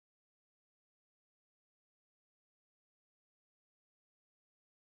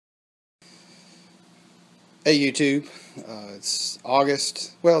Hey YouTube, it's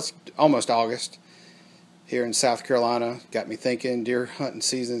August, well it's almost August here in South Carolina. Got me thinking deer hunting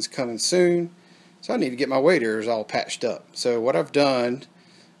season's coming soon, so I need to get my waders all patched up. So what I've done,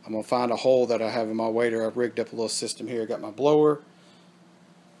 I'm going to find a hole that I have in my wader. I've rigged up a little system here. Got my blower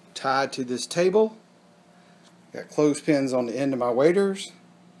tied to this table, got clothespins on the end of my waders,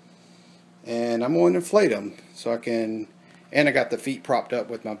 and I'm going to inflate them so I can, and I got the feet propped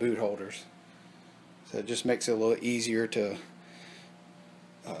up with my boot holders. So it just makes it a little easier to,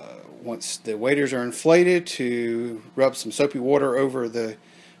 once the waders are inflated, to rub some soapy water over the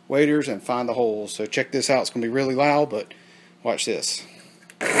waders and find the holes. So check this out. It's going to be really loud, but watch this.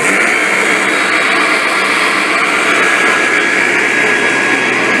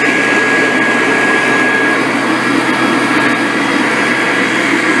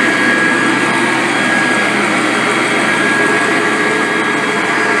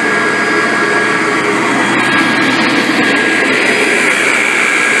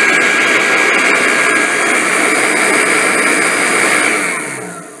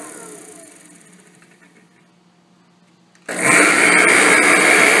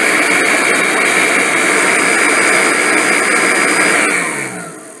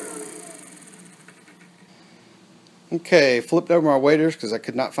 Okay, flipped over my waders because I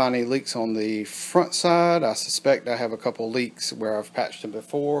could not find any leaks on the front side. I suspect I have a couple leaks where I've patched them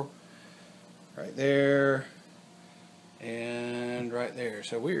before. Right there and right there.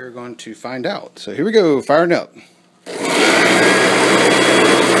 So we are going to find out. So here we go, firing up.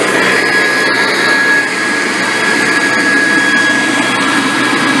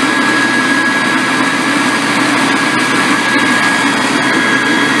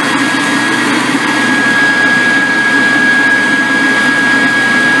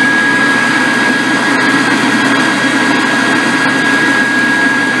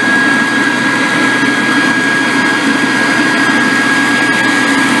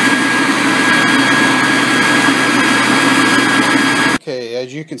 Okay,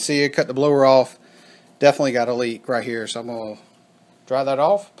 as you can see, I cut the blower off. Definitely got a leak right here, so I'm going to dry that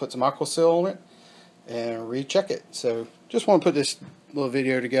off, put some aqua seal on it, and recheck it. So just want to put this little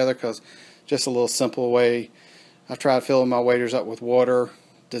video together because just a little simple way. I've tried filling my waders up with water,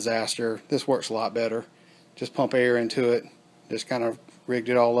 disaster. This works a lot better. Just pump air into it. Just kind of rigged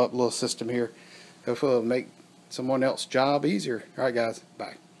it all up, a little system here. Hopefully it'll make someone else's job easier. Alright guys,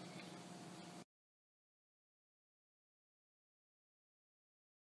 bye.